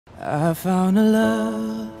I found a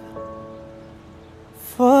love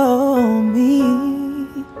for me.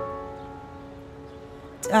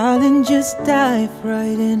 Darling, just dive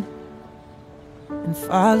right in and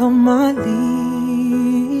follow my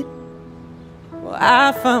lead. Well,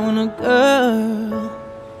 I found a girl,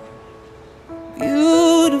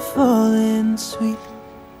 beautiful and sweet.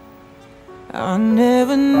 I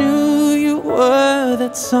never knew you were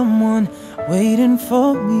that someone waiting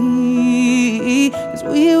for me. 'Cause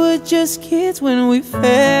we were just kids when we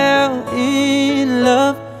fell in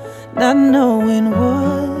love, not knowing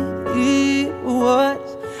what it was.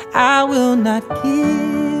 I will not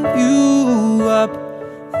give you up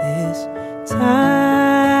this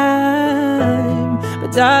time,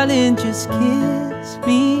 but darling, just kiss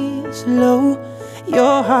me slow.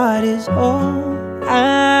 Your heart is all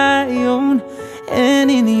I own,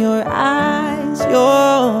 and in your eyes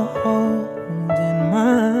you're holding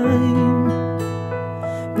mine.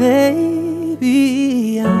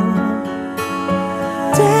 Baby, I'm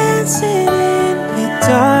dancing in the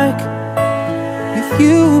dark with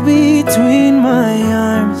you between my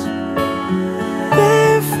arms,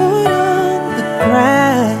 barefoot on the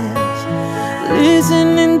grass,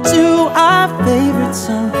 listening to our favorite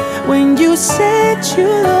song. When you said you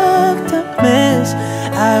looked a mess,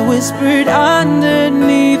 I whispered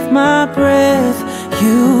underneath my breath.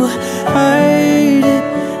 You heard it,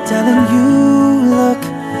 telling you look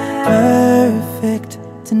perfect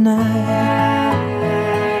tonight.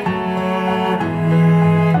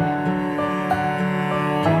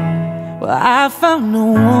 Well, I found a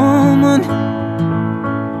woman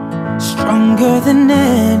stronger than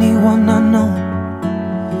anyone I know.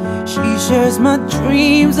 She shares my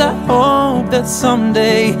dreams. I hope that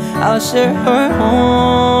someday I'll share her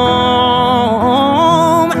home.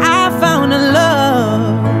 I found a love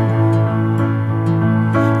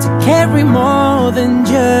to carry more than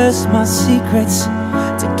just my secrets,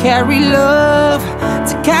 to carry love,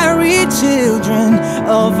 to carry children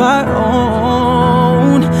of our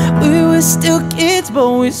own. We were still kids, but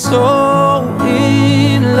we're so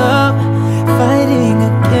in love, fighting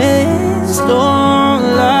against all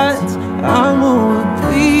odds. I will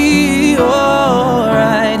be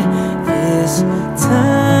alright this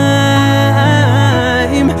time.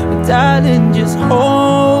 But darling, just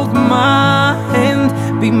hold my hand,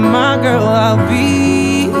 be my girl, I'll be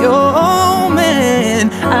your man.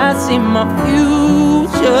 I see my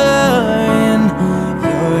future in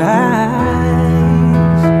your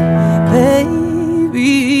eyes.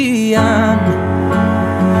 Baby, I'm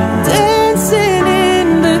dancing in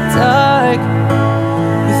the dark,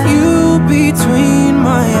 between